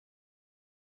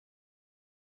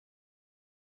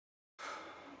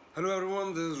Hello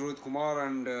everyone, this is Rohit Kumar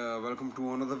and welcome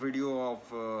to another video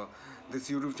of this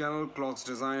YouTube channel, Clocks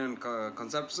Design and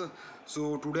Concepts.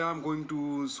 So today I'm going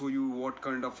to show you what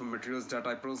kind of materials that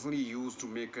I personally use to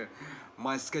make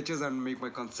my sketches and make my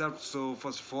concepts. So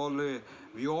first of all,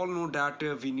 we all know that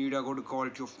we need a good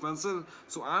quality of pencil.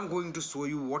 So I'm going to show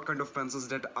you what kind of pencils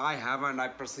that I have and I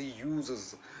personally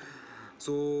use.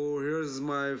 So here's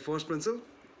my first pencil.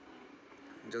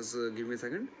 Just give me a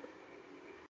second.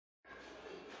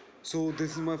 So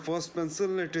this is my first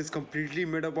pencil. It is completely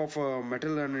made up of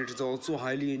metal and it is also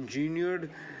highly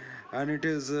engineered and it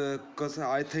is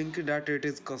I think that it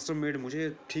is custom made.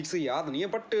 मुझे ठीक से याद नहीं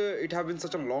है but it have been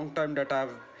such a long time that I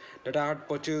had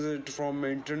purchased it from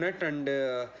internet and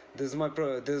this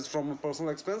is from a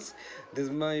personal expense. This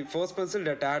is my first pencil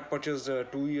that I had purchased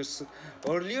 2 years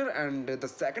earlier and the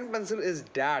second pencil is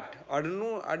that I don't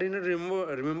know, I didn't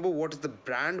remember what is the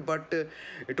brand, but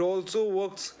it also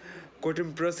works quite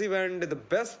impressive. And the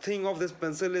best thing of this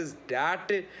pencil is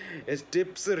that its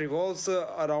tips revolves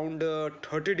around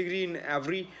 30 degree in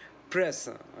every press.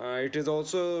 It is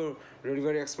also really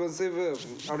very expensive.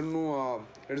 I don't know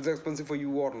it is expensive for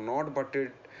you or not, but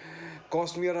it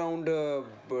cost me around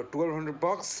 1200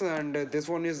 bucks and this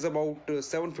one is about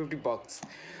 750 bucks.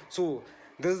 So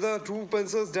this is the two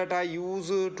pencils that I use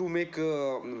to make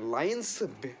lines,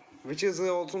 which is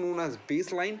also known as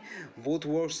baseline. Both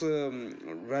works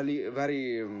really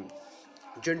very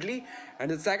gently.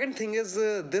 And the second thing is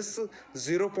this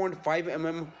 0.5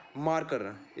 mm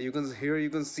marker. You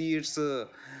can see its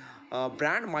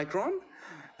brand Micron,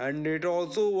 and it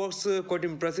also works quite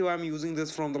impressive. I'm using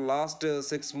this from the last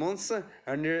 6 months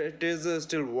and it is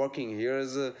still working. Here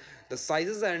is the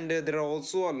sizes, and there are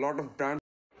also a lot of brands.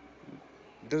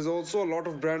 There's also a lot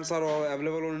of brands are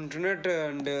available on internet.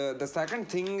 And the third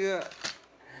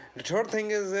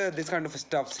thing is this kind of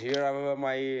stuffs. Here I have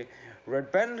my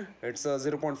red pen. It's a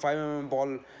 0.5 mm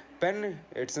ball pen.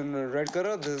 It's in red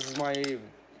color. This is my,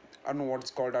 I don't know what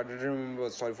it's called, I didn't remember,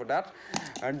 sorry for that.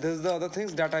 And this is the other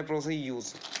things that I personally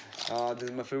use. This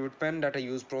is my favorite pen that I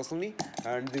use personally,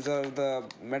 and these are the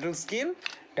metal scale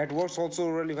that works also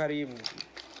really very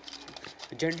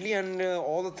gently and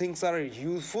all the things are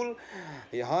useful.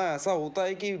 यहाँ ऐसा होता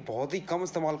है कि बहुत ही कम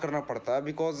इस्तेमाल करना पड़ता है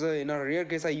because in a rare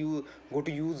case I you go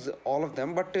to use all of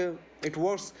them, but it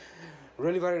works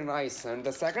really very nice. And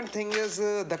the second thing is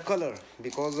the color,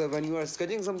 because when you are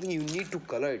sketching something you need to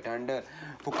color it, and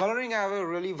for coloring I have a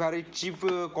really very cheap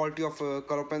quality of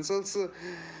color pencils,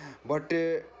 but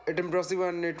it impressive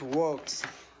and it works.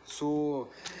 So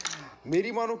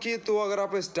मेरी मानो कि तो अगर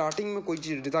आप starting में कोई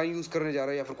चीज़ design use करने जा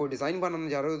रहे हो या फिर कोई डिज़ाइन बनाने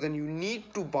जा रहे हो, then you need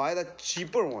to by the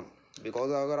cheaper one.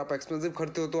 Because अगर आप एक्सपेंसिव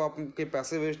खरीदते हो तो आपके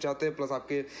पैसे वेस्ट जाते हैं, प्लस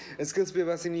आपके स्किल्स भी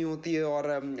वैसी नहीं होती है और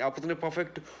आप उतने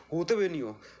परफेक्ट होते भी नहीं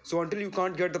हो. So until you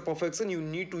can't get the perfection you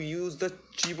need to use the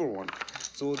cheaper one.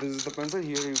 So this is the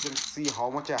pencil. Here you can see how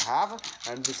much I have,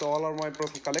 and this all are my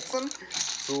personal collection.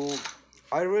 So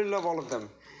I really love all of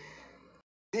them.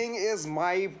 Thing is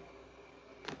my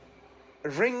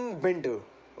ring bender.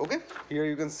 Okay, here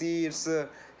you can see it's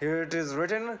here it is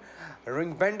written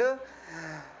ring bender.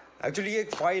 Actually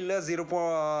एक file है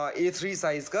 0.A3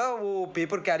 size का, वो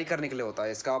paper carry करने के लिए होता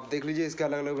है. इसका आप देख लीजिए, इसके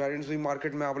अलग अलग वेरिएंट्स भी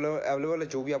मार्केट में अवेलेबल है.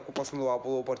 जो भी आपको पसंद हो आप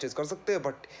वो परचेज कर सकते हैं,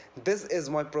 but this is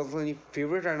my personally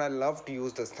favourite and I love to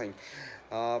use this thing.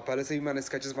 पहले से ही मैंने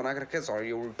स्केचेस बना के रखे. सॉरी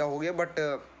ये उल्टा हो गया, बट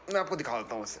मैं आपको दिखा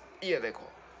देता हूँ इसे. ये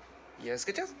देखो, ये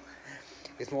स्केचेस,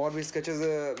 इसमें और भी स्केचेस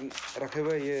रखे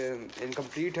हुए. ये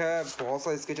इनकम्प्लीट है, बहुत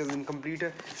सारे स्केचेस इनकम्प्लीट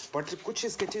है, बट कुछ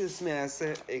स्केचेस इसमें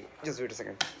ऐसे, एक जस्ट वेट अ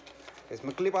सेकेंड,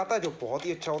 इसमें क्लिप आता है जो बहुत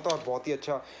ही अच्छा होता है और बहुत ही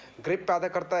अच्छा ग्रिप पैदा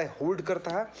करता है, होल्ड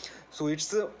करता है. So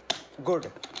it's good.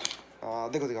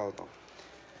 देखो दिखा देता हूँ.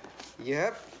 ये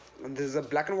है, this is a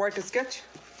black and white sketch.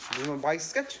 This is bike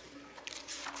sketch.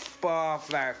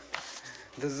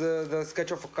 Perfect. This is the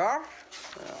sketch of a car.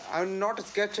 I am not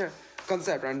sketch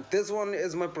concept, and this one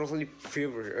is my personally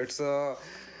favorite. It's a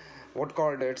what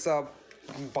called, it's a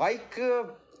bike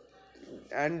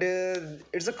and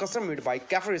it's a custom made bike,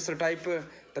 cafe racer type.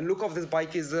 The look of this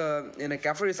bike is in a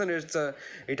cafe racer.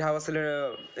 It have a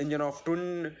engine of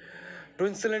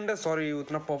twin cylinder. Sorry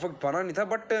उतना perfect बना नहीं था,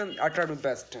 but I tried my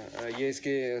best. ये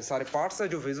इसके सारे parts है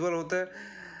जो visual होते हैं.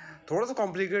 थोड़ा सा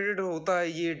कॉम्प्लिकेटेड होता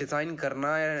है ये डिज़ाइन करना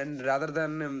rather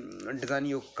than design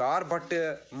your car, but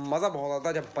मज़ा बहुत आता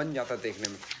है जब बन जाता है देखने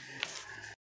में.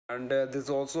 And this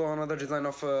also another design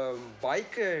of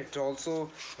bike. It's also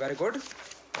very good.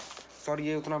 Sorry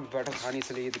ये उतना बेटर था नहीं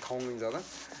इसलिए ये दिखाऊंगा नहीं ज़्यादा.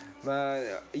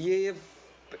 ये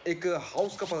एक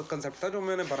हाउस का कंसेप्ट था जो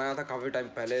मैंने बनाया था काफ़ी टाइम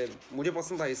पहले, मुझे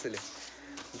पसंद था इसलिए.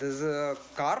 This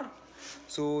car.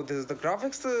 So this is the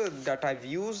graphics that I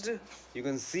used. You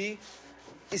can see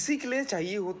इसी के लिए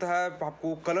चाहिए होता है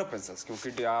आपको कलर पेंसिल्स, क्योंकि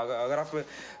अगर आप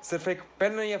सिर्फ एक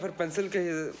पेन या फिर पेंसिल के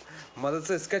मदद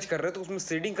से स्केच कर रहे हैं तो उसमें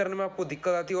शेडिंग करने में आपको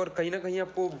दिक्कत आती है और कहीं ना कहीं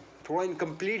आपको थोड़ा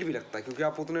इनकम्प्लीट भी लगता है, क्योंकि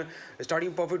आप उतने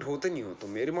स्टार्टिंग परफेक्ट होते नहीं हो। तो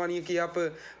मेरी मानिए कि आप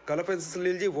कलर पेंसिल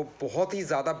ले लीजिए, वो बहुत ही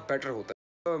ज़्यादा बेटर होता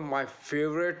है। माई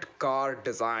फेवरेट कार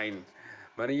डिज़ाइन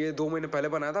मैंने ये 2 महीने पहले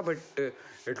बनाया था, but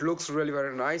it looks really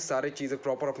very nice. सारी चीज़ें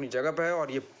प्रॉपर अपनी जगह पे है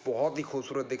और ये बहुत ही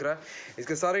खूबसूरत दिख रहा है।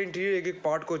 इसके सारे इंटीरियर एक एक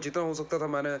पार्ट को जितना हो सकता था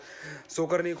मैंने शो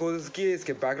करने की कोशिश की।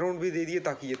 इसके बैकग्राउंड भी दे दिए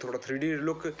ताकि ये थोड़ा 3D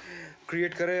लुक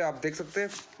क्रिएट करे। आप देख सकते हैं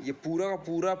ये पूरा का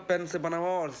पूरा पेन से बना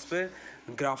हुआ और इस पर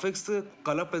ग्राफिक्स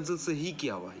कलर पेंसिल से ही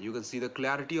किया हुआ है। You can see the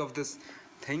clarity of this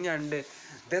thing and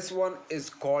this one is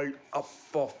called a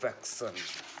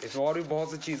perfection. इसमें और भी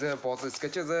बहुत सी चीज़ें हैं, बहुत से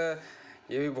स्केचेस है।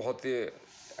 ये भी बहुत ही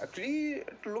actually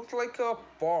it looks like a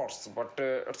Porsche, but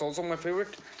it's also my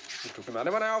favorite क्योंकि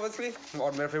मैंने बनाया obviously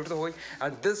और मेरा favorite तो हो गई।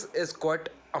 And this is quite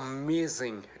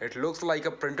amazing. It looks like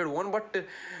a printed one, but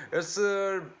it's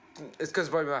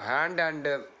sketched by my hand and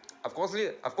of course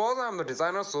I'm the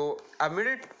designer, so I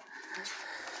made it.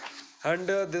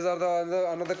 And these are the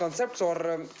another concepts or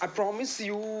I promise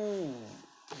you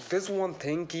this one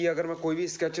thing कि अगर मैं कोई भी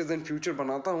sketches in future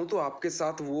बनाता हूँ तो आपके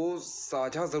साथ वो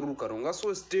साझा ज़रूर करूँगा।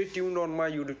 So stay tuned on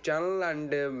my YouTube channel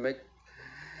and make.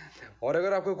 और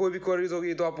अगर आपको कोई भी क्वेरीज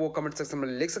होगी तो आप वो कमेंट सेक्शन में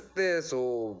लिख सकते हैं। सो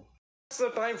it's the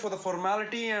time for the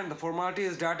formality, and the formality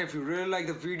is that if you really like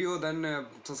the video, then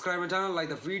subscribe my channel, like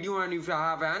the video, and if you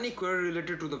have any query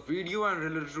related to the video and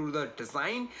related to the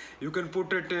design, you can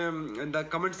put it in the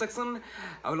comment section.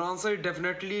 I will answer it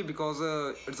definitely because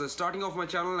it's the starting of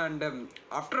my channel, and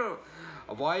after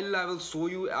a while I will show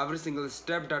you every single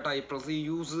step that I personally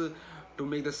use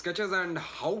to make the sketches and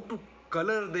how to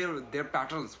color their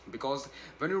patterns, because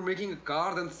when you're making a car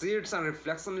then shades and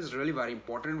reflection is really very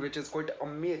important, which is quite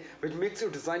which makes your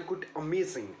design quite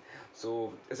amazing. So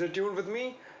stay tuned with me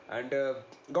and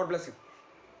God bless you.